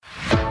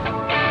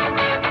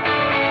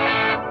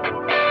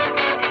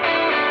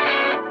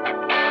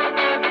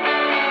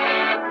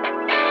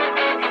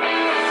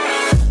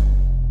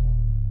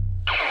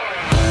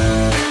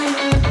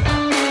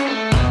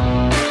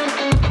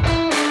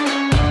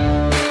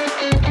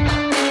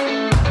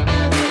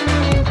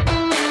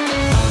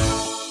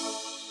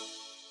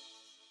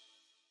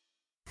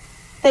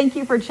Thank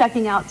you for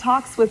checking out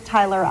Talks with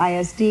Tyler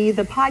ISD,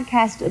 the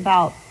podcast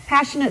about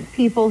passionate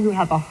people who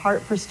have a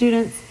heart for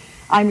students.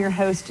 I'm your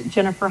host,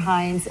 Jennifer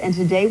Hines, and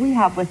today we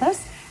have with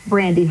us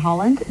Brandy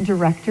Holland,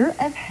 Director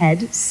of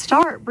Head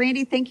Start.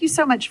 Brandy, thank you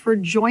so much for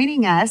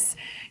joining us.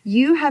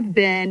 You have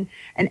been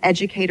an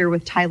educator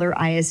with Tyler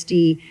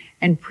ISD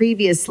and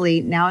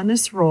previously now in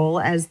this role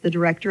as the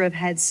Director of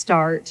Head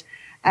Start.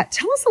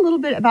 Tell us a little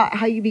bit about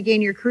how you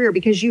began your career,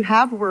 because you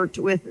have worked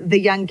with the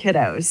young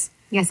kiddos.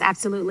 Yes,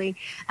 absolutely.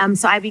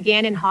 So I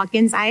began in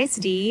Hawkins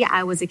ISD.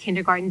 I was a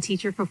kindergarten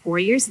teacher for 4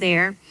 years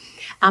there.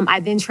 I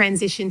then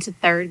transitioned to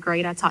third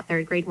grade. I taught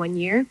third grade 1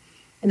 year.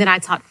 And then I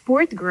taught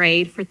fourth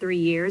grade for 3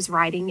 years,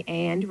 writing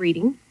and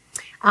reading.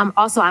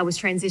 Also, I was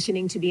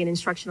transitioning to be an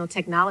instructional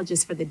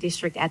technologist for the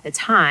district at the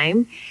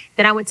time.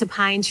 Then I went to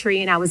Pine Tree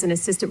and I was an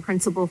assistant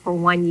principal for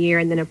 1 year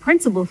and then a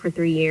principal for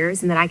 3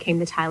 years. And then I came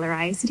to Tyler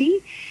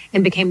ISD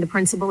and became the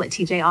principal at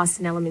TJ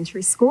Austin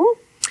Elementary School.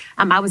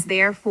 I was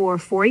there for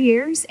 4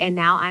 years, and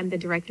now I'm the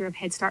Director of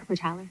Head Start for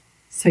Tyler.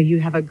 So you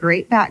have a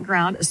great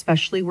background,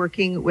 especially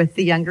working with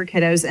the younger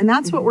kiddos. And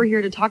that's what we're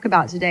here to talk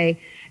about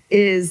today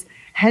is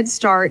Head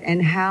Start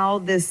and how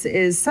this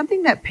is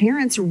something that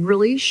parents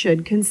really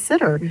should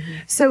consider.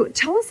 So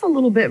tell us a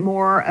little bit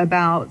more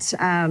about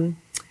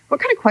what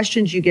kind of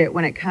questions you get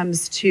when it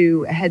comes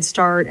to Head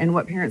Start and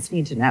what parents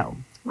need to know.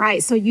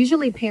 Right. So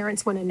usually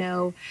parents want to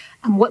know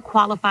what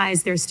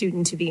qualifies their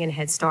student to be in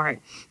Head Start.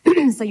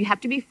 So you have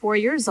to be 4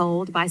 years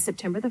old by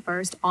September the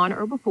 1st, on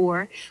or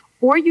before,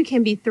 or you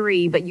can be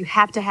 3, but you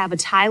have to have a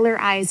Tyler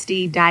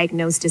ISD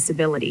diagnosed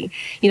disability.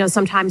 You know,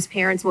 sometimes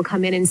parents will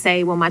come in and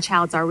say, well, my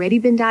child's already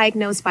been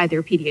diagnosed by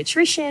their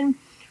pediatrician,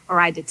 or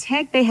I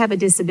detect they have a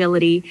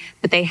disability,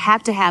 but they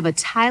have to have a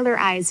Tyler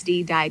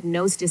ISD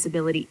diagnosed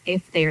disability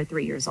if they are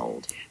 3 years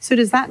old. So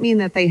does that mean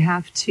that they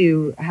have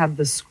to have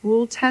the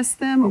school test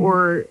them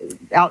or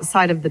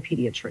outside of the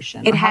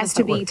pediatrician? It has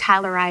to be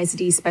Tyler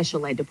ISD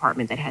special ed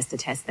department that has to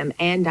test them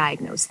and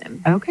diagnose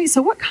them. Okay,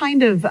 so what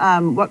kind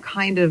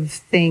of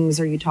things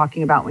are you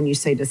talking about when you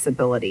say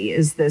disability?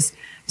 Is this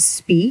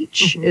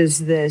speech?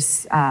 Is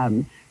this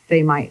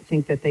they might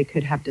think that they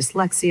could have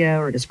dyslexia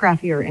or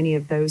dysgraphia or any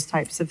of those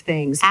types of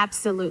things?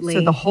 Absolutely.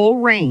 So the whole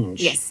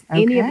range. Yes,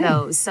 any of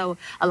those. So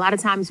a lot of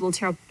times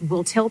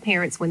we'll tell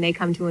parents when they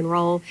come to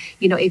enroll,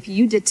 you know, if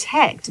you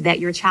detect that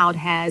your child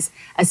has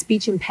a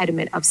speech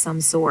impediment of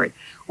some sort,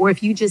 or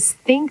if you just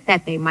think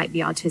that they might be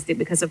autistic,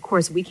 because of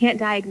course we can't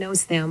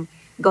diagnose them,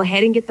 go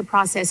ahead and get the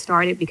process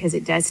started because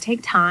it does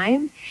take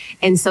time.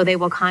 And so they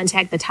will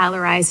contact the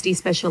Tyler ISD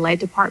special ed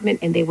department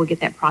and they will get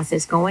that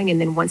process going. And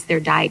then once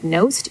they're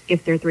diagnosed,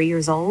 if they're 3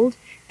 years old,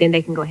 then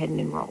they can go ahead and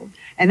enroll.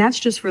 And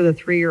that's just for the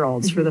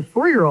 3-year-olds. For the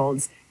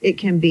 4-year-olds, it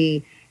can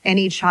be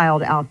any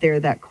child out there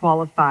that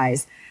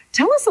qualifies.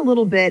 Tell us a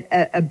little bit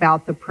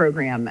about the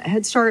program.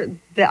 Head Start,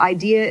 the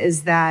idea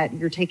is that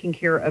you're taking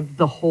care of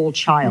the whole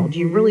child.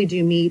 You really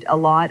do meet a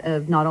lot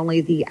of not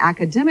only the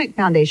academic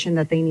foundation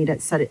that they need at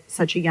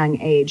such a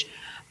young age,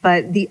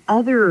 but the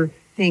other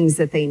things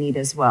that they need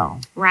as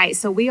well. Right.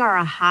 So we are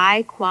a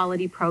high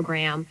quality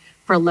program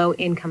for low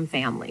income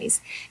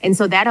families. And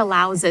so that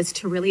allows us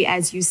to really,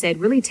 as you said,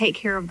 really take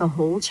care of the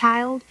whole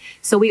child.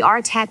 So we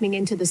are tapping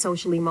into the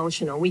social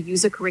emotional. We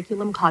use a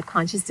curriculum called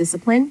Conscious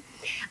Discipline,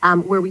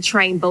 where we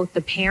train both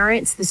the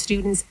parents, the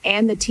students,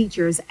 and the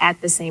teachers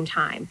at the same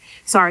time.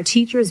 So our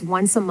teachers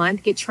once a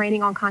month get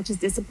training on conscious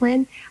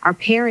discipline. Our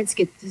parents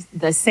get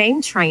the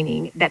same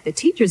training that the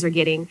teachers are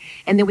getting.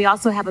 And then we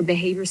also have a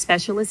behavior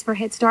specialist for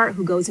Head Start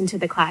who goes into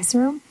the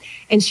classroom,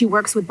 and she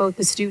works with both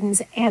the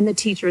students and the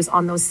teachers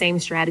on those same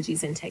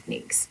strategies and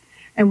techniques.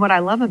 And what I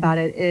love about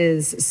it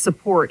is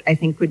support, I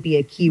think, would be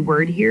a key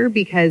word here,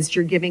 because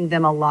you're giving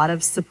them a lot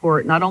of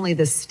support, not only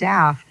the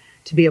staff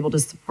to be able to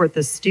support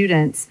the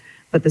students,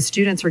 but the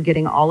students are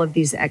getting all of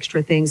these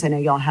extra things. I know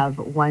y'all have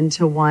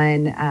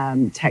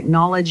one-to-one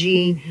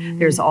technology.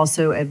 There's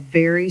also a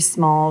very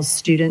small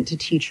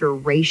student-to-teacher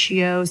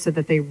ratio so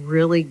that they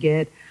really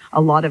get a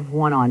lot of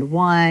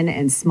one-on-one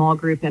and small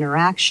group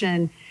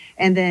interaction.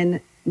 And then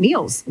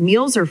meals.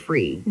 Meals are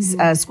free.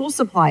 School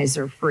supplies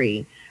are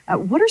free.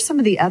 What are some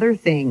of the other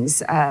things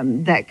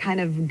that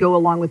kind of go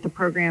along with the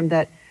program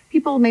that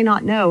people may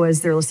not know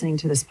as they're listening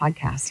to this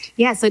podcast?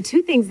 Yeah, so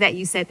 2 things that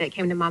you said that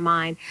came to my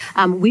mind.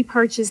 We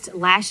purchased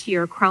last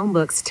year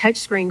Chromebooks,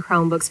 touchscreen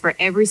Chromebooks for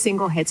every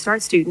single Head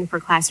Start student for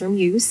classroom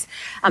use.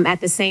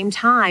 At the same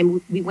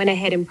time, we went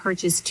ahead and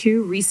purchased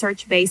 2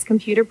 research-based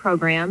computer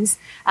programs,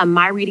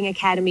 My Reading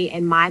Academy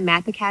and My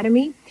Math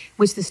Academy,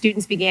 which the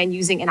students began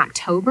using in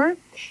October.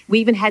 We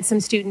even had some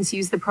students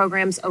use the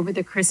programs over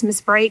the Christmas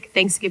break,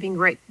 Thanksgiving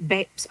break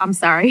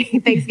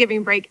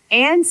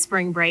and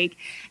spring break.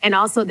 And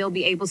also they'll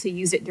be able to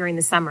use it during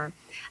the summer.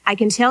 I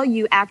can tell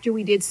you after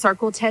we did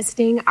circle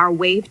testing, our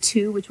wave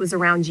 2, which was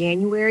around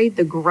January,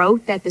 the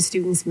growth that the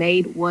students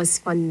made was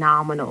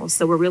phenomenal.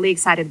 So we're really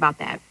excited about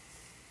that.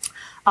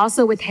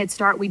 Also with Head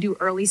Start, we do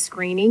early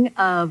screening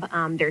of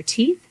their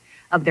teeth.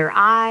 of their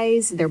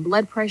eyes, their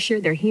blood pressure,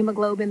 their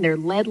hemoglobin, their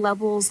lead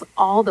levels,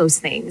 all those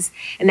things.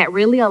 And that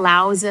really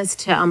allows us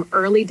to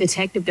early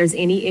detect if there's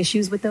any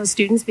issues with those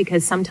students,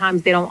 because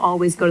sometimes they don't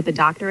always go to the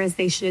doctor as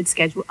they should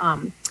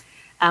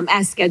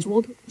as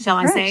scheduled, shall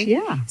I say?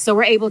 Yeah. So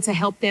we're able to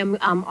help them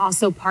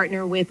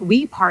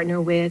we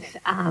partner with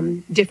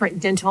different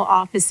dental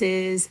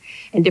offices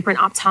and different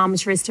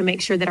optometrists to make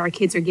sure that our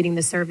kids are getting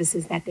the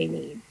services that they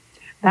need.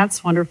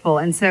 That's wonderful.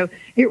 And so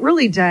it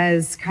really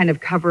does kind of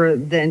cover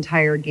the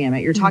entire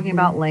gamut. You're talking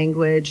about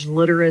language,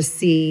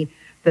 literacy,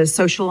 the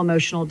social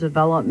emotional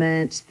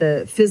development,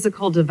 the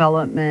physical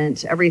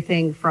development,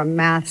 everything from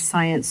math,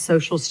 science,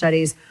 social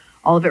studies,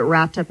 all of it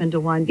wrapped up into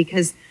one,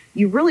 because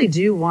you really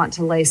do want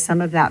to lay some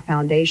of that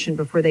foundation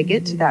before they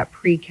get to that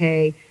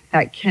pre-K,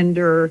 that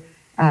kinder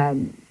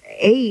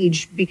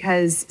age,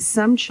 because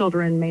some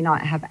children may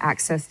not have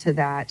access to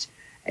that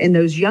in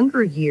those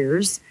younger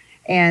years.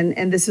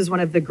 And this is one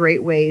of the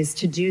great ways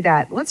to do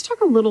that. Let's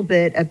talk a little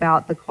bit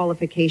about the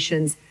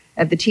qualifications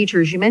of the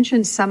teachers. You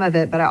mentioned some of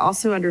it, but I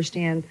also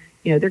understand,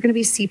 they're going to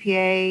be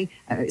CPR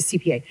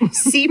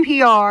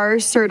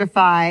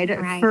certified,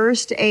 Right.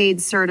 first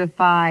aid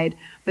certified,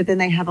 but then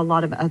they have a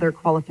lot of other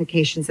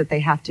qualifications that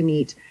they have to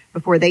meet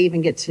before they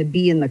even get to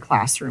be in the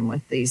classroom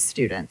with these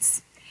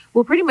students.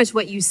 Well, pretty much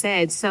what you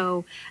said.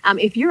 So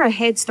if you're a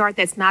Head Start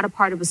that's not a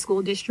part of a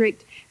school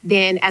district,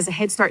 then as a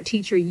Head Start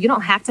teacher, you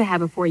don't have to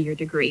have a 4-year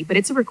degree, but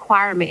it's a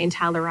requirement in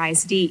Tyler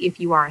ISD if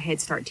you are a Head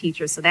Start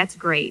teacher. So that's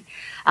great.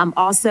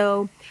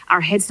 Also,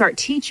 our Head Start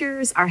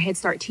teachers, our Head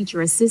Start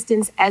teacher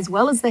assistants, as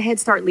well as the Head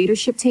Start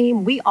leadership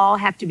team, we all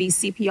have to be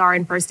CPR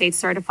and first aid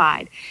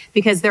certified,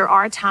 because there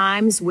are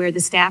times where the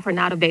staff are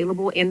not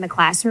available in the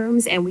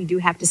classrooms and we do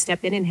have to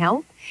step in and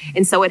help.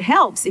 And so it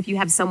helps if you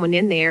have someone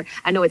in there.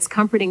 I know it's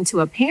comforting to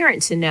a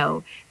parent to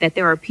know that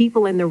there are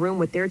people in the room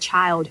with their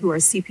child who are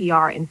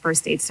CPR and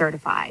first aid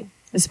certified.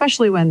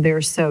 Especially when they're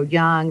so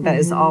young, that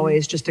is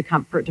always just a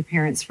comfort to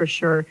parents for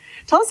sure.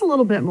 Tell us a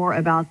little bit more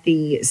about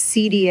the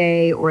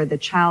CDA, or the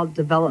Child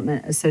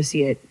Development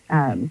Associate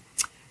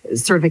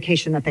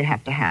certification that they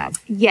have to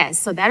have. Yes,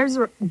 so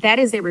that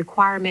is a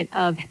requirement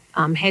of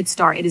Head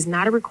Start. It is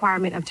not a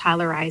requirement of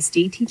Tyler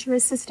ISD teacher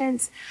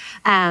assistants.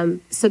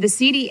 So the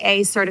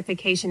CDA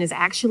certification is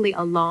actually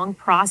a long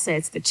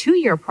process, the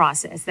 2-year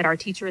process that our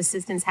teacher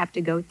assistants have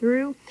to go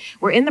through.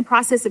 We're in the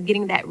process of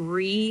getting that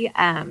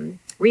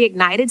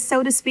reignited,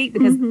 so to speak,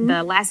 because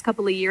the last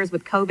couple of years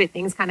with COVID,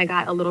 things kind of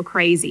got a little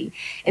crazy.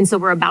 And so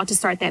we're about to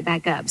start that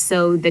back up.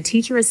 So the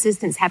teacher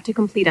assistants have to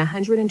complete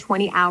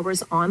 120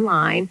 hours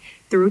online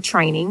through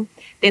training.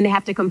 Then they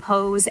have to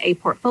compose a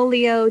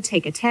portfolio,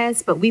 take a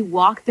test, but we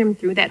walk them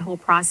through that whole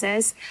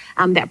process.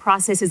 That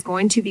process is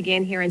going to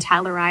begin here in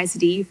Tyler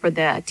ISD for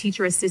the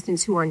teacher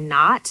assistants who are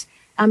not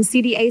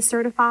CDA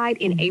certified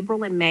in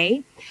April and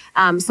May.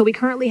 So we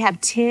currently have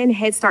 10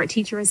 Head Start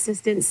teacher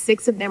assistants.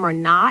 6 of them are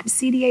not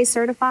CDA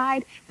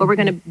certified, but we're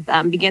going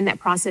to begin that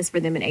process for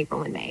them in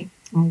April and May.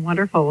 Oh,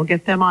 wonderful. We'll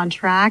get them on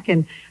track.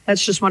 And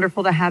that's just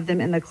wonderful to have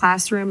them in the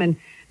classroom. And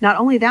not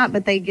only that,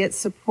 but they get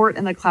support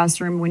in the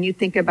classroom. When you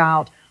think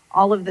about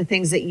all of the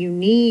things that you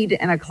need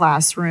in a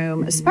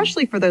classroom,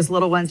 especially for those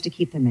little ones to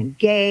keep them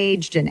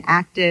engaged and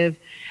active.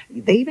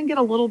 They even get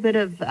a little bit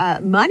of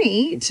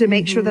money to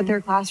make sure that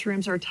their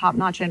classrooms are top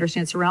notch. I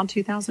understand it's around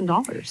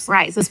 $2,000.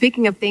 Right. So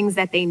speaking of things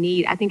that they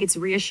need, I think it's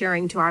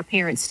reassuring to our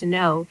parents to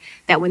know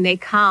that when they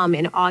come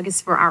in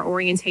August for our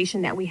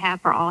orientation that we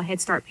have for all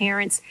Head Start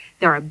parents,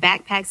 there are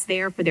backpacks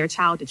there for their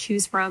child to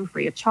choose from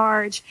free of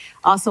charge.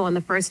 Also, on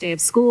the first day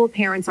of school,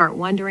 parents aren't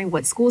wondering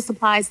what school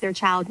supplies their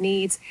child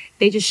needs.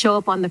 They just show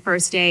up on the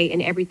first day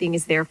and everything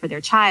is there for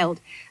their child.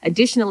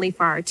 Additionally,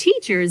 for our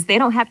teachers, they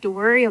don't have to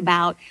worry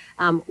about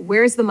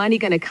where's the money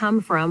going to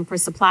come from for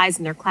supplies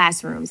in their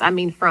classrooms. I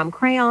mean, from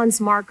crayons,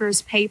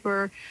 markers,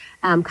 paper,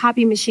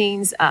 copy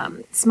machines,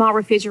 small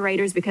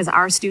refrigerators, because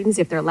our students,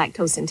 if they're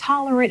lactose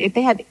intolerant, if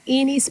they have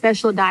any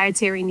special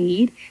dietary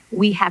need,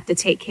 we have to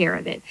take care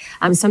of it.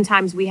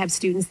 Sometimes we have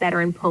students that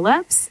are in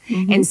pull-ups,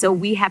 and so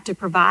we have to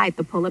provide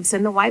the pull-ups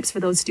and the wipes for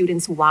those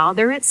students while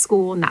they're at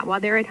school, not while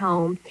they're at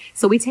home.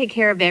 So we take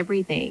care of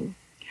everything.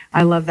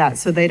 I love that.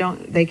 So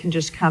they can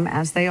just come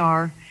as they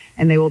are,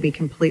 and they will be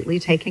completely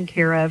taken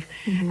care of.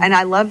 And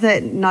I love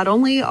that not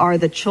only are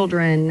the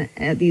children,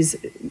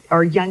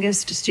 our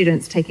youngest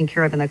students, taken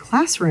care of in the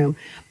classroom,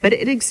 but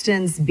it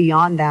extends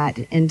beyond that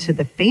into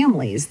the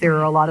families. There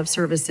are a lot of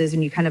services,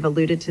 and you kind of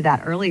alluded to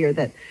that earlier,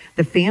 that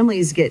the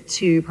families get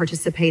to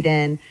participate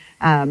in,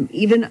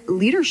 even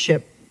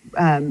leadership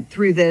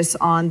through this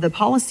on the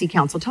Policy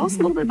Council. Tell us a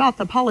little bit about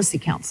the Policy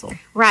Council.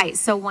 Right.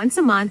 So once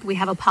a month, we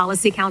have a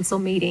Policy Council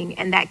meeting,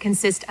 and that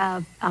consists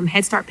of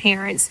Head Start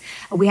parents.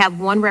 We have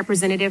one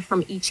representative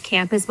from each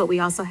campus, but we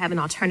also have an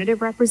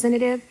alternative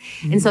representative.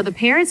 And so the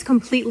parents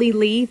completely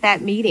lead that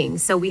meeting.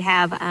 So we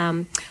have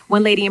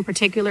one lady in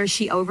particular,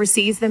 she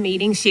oversees the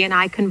meeting. She and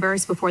I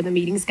converse before the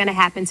meeting's going to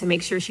happen to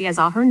make sure she has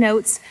all her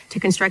notes to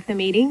construct the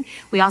meeting.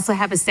 We also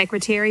have a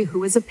secretary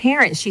who is a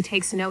parent. She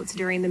takes notes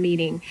during the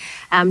meeting.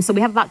 So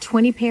we have about about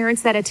 20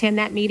 parents that attend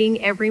that meeting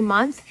every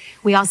month.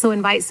 We also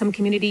invite some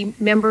community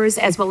members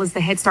as well as the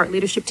Head Start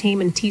leadership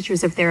team and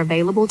teachers if they're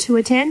available to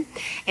attend.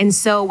 And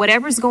so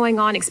whatever's going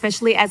on,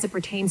 especially as it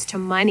pertains to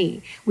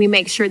money, we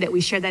make sure that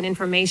we share that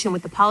information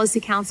with the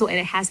policy council, and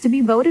it has to be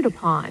voted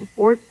upon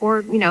or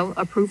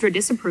approved or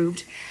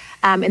disapproved.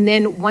 And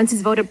then once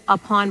it's voted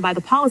upon by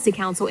the policy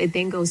council, it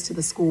then goes to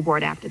the school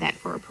board after that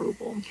for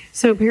approval.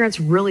 So parents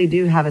really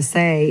do have a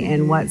say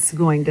in what's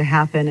going to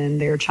happen in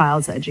their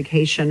child's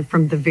education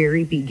from the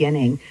very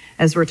beginning,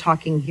 as we're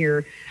talking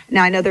here.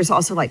 Now, I know there's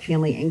also like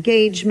family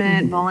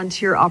engagement,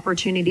 volunteer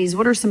opportunities.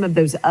 What are some of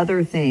those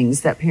other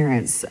things that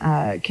parents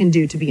can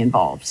do to be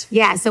involved?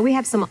 Yeah, so we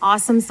have some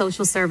awesome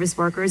social service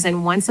workers,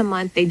 and once a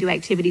month they do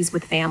activities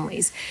with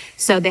families.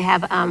 So they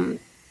have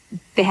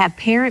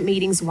parent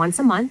meetings once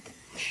a month.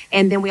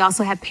 And then we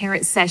also have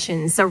parent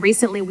sessions. So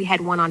recently we had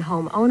one on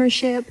home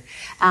ownership.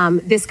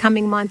 This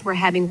coming month, we're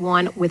having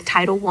one with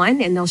Title I,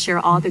 and they'll share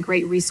all the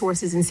great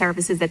resources and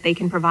services that they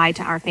can provide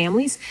to our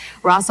families.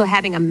 We're also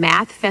having a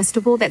math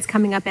festival that's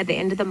coming up at the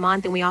end of the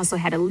month. And we also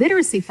had a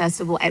literacy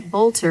festival at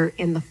Bolter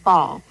in the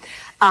fall.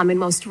 And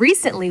most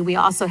recently, we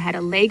also had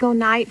a Lego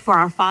night for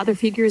our father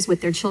figures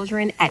with their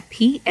children at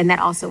Pete, and that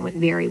also went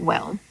very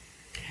well.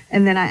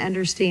 And then I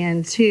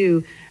understand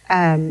too,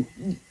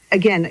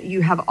 again,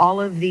 you have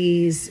all of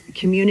these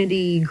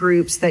community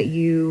groups that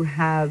you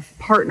have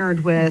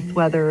partnered with,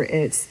 whether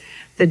it's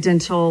the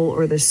dental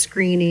or the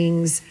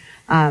screenings.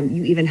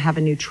 You even have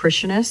a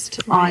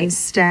nutritionist on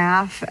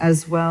staff,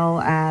 as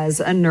well as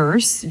a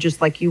nurse, just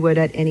like you would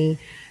at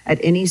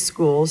any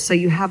school. So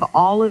you have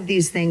all of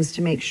these things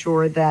to make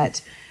sure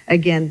that,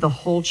 again, the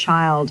whole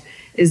child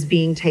is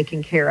being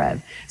taken care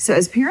of. So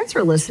as parents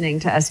are listening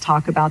to us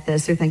talk about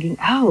this, they're thinking,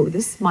 oh,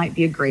 this might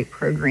be a great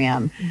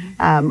program.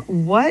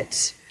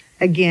 What,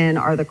 again,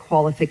 are the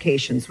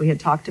qualifications? We had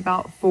talked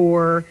about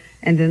 4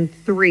 and then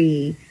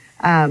 3.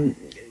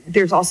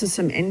 There's also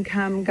some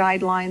income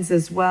guidelines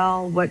as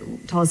well.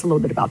 Tell us a little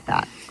bit about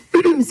that.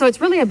 So it's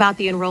really about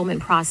the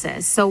enrollment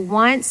process. So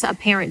once a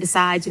parent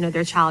decides,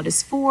 their child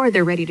is 4,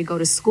 they're ready to go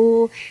to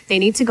school, they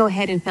need to go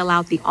ahead and fill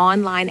out the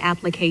online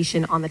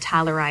application on the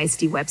Tyler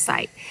ISD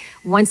website.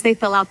 Once they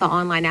fill out the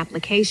online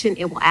application,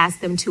 it will ask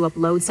them to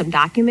upload some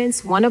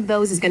documents. One of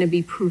those is going to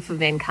be proof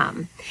of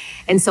income.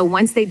 And so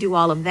once they do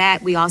all of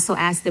that, we also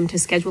ask them to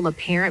schedule a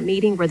parent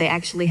meeting where they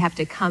actually have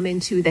to come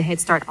into the Head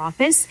Start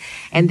office.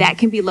 And that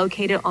can be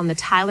located on the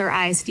Tyler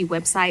ISD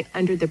website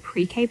under the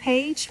pre-K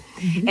page.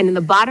 And in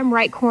the bottom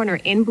right corner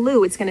in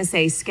blue, it's going to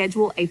say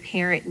schedule a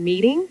parent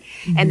meeting.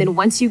 And then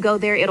once you go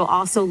there, it'll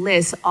also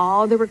list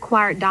all the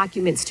required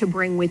documents to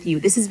bring with you.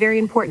 This is very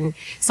important.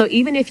 So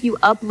even if you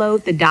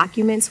upload the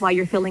documents while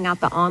you're filling out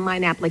the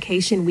online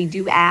application, we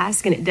do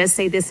ask, and it does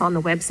say this on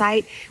the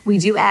website, we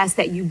do ask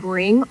that you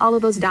bring all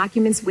of those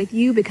documents with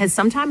you, because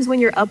sometimes when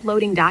you're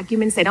uploading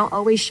documents, they don't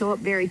always show up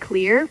very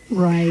clear.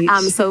 Right.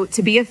 So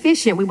to be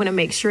efficient, we want to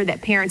make sure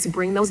that parents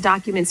bring those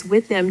documents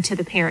with them to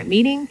the parent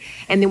meeting,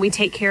 and then we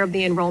take care of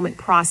the enrollment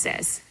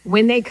process.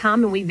 When they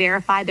come and we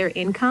verify their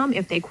income,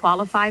 if they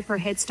qualify for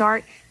Head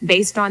Start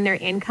based on their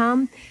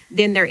income,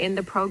 then they're in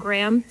the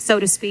program, so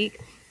to speak.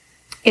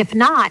 If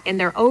not, and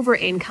they're over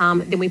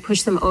income, then we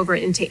push them over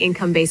into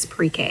income-based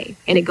pre-K,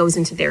 and it goes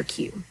into their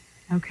queue.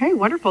 Okay,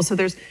 wonderful. So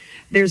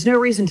there's no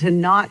reason to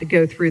not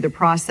go through the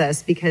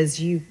process,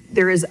 because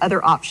there is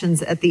other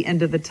options at the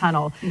end of the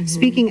tunnel.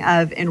 Speaking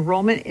of,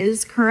 enrollment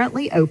is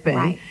currently open.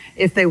 Right.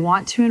 If they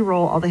want to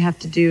enroll, all they have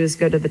to do is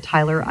go to the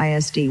Tyler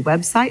ISD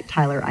website,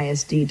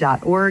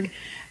 tylerisd.org.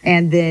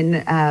 And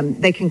then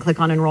they can click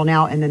on Enroll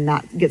Now, and then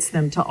that gets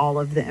them to all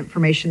of the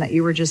information that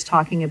you were just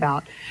talking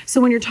about. So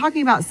when you're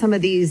talking about some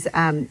of these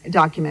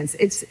documents,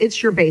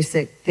 it's your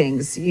basic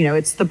things.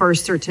 It's the birth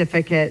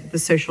certificate, the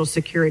social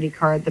security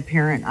card, the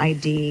parent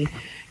ID.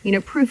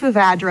 Proof of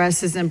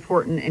address is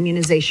important,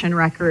 immunization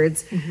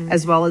records,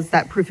 as well as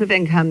that proof of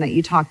income that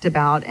you talked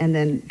about, and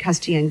then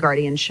custody and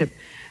guardianship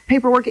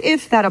paperwork,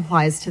 if that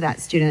applies to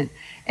that student.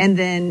 And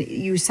then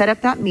you set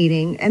up that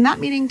meeting, and that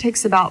meeting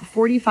takes about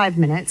 45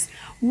 minutes.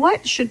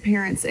 What should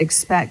parents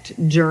expect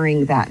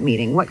during that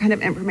meeting? What kind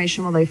of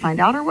information will they find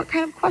out, or what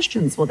kind of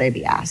questions will they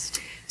be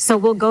asked? So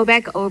we'll go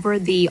back over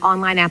the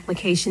online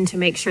application to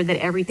make sure that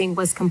everything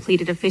was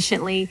completed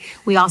efficiently.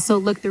 We also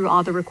look through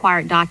all the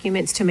required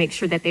documents to make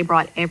sure that they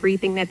brought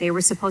everything that they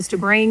were supposed to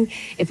bring.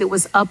 If it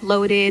was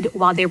uploaded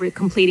while they were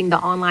completing the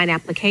online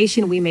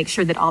application, we make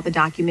sure that all the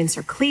documents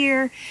are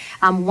clear.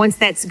 Once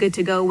that's good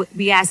to go,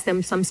 we ask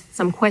them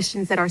some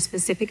questions that are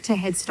specific to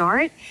Head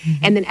Start.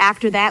 And then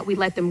after that, we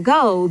let them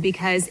go,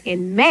 because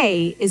in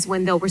May is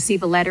when they'll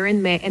receive a letter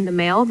in the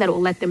mail that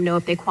will let them know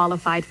if they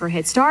qualified for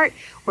Head Start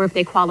or if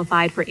they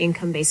qualified for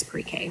income-based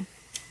pre-K.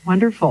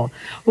 Wonderful.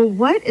 Well,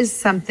 what is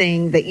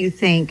something that you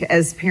think,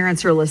 as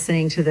parents are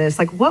listening to this,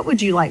 what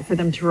would you like for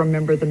them to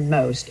remember the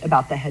most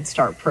about the Head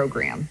Start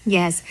program?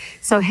 Yes.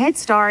 So Head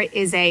Start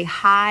is a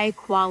high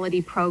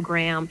quality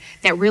program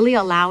that really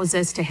allows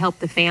us to help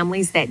the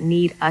families that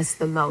need us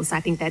the most. I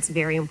think that's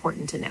very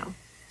important to know.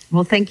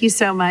 Well, thank you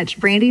so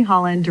much, Brandy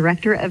Holland,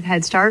 Director of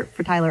Head Start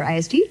for Tyler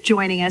ISD,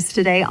 joining us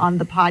today on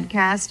the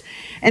podcast.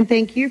 And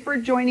thank you for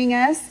joining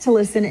us to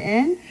listen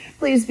in.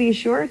 Please be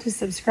sure to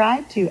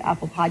subscribe to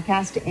Apple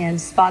Podcast and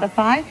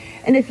Spotify.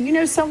 And if you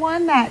know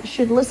someone that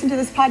should listen to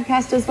this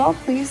podcast as well,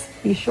 please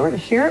be sure to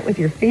share it with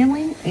your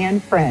family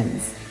and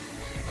friends.